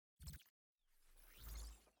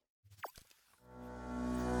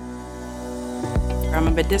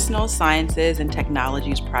a medicinal sciences and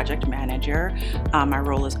technologies project manager. My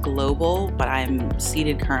role is global, but I'm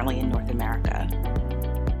seated currently in North America.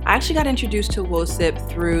 I actually got introduced to WOSIP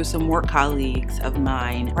through some work colleagues of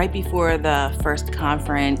mine. Right before the first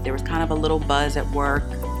conference, there was kind of a little buzz at work,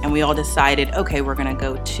 and we all decided, okay, we're gonna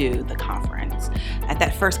go to the conference. At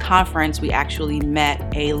that first conference, we actually met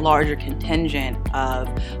a larger contingent of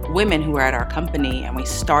women who were at our company, and we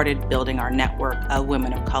started building our network of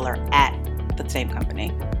women of color at the same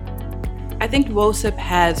company. I think WOSIP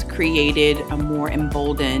has created a more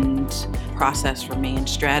emboldened process for me and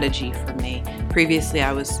strategy for me. Previously,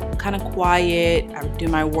 I was kind of quiet. I would do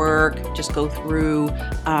my work, just go through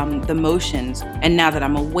the motions. And now that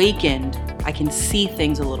I'm awakened, I can see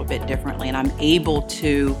things a little bit differently, and I'm able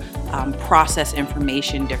to process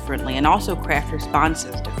information differently and also craft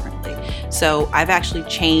responses differently. So I've actually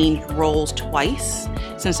changed roles twice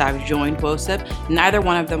since I've joined WOSIP. Neither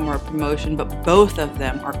one of them were a promotion, but both of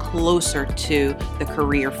them are closer to the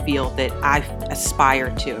career field that I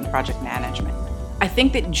aspire to in project management. I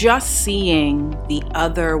think that just seeing the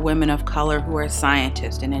other women of color who are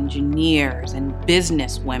scientists and engineers and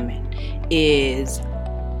business women is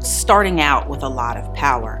starting out with a lot of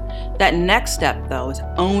power. That next step, though, is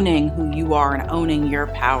owning who you are and owning your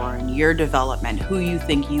power and your development, who you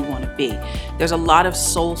think you want to be. There's a lot of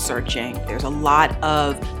soul searching. There's a lot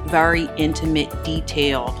of very intimate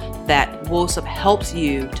detail that WOSIP helps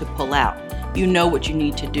you to pull out. You know what you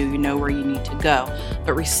need to do, you know where you need to go.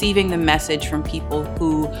 But receiving the message from people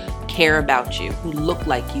who care about you, who look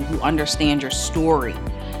like you, who understand your story,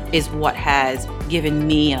 is what has given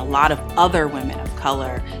me and a lot of other women of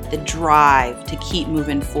color the drive to keep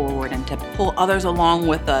moving forward and to pull others along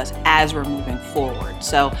with us as we're moving forward.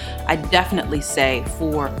 So I definitely say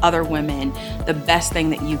for other women, the best thing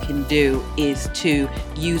that you can do is to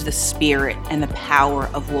use the spirit and the power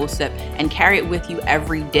of WOSIP and carry it with you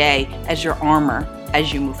every day as your armor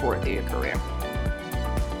as you move forward through your career.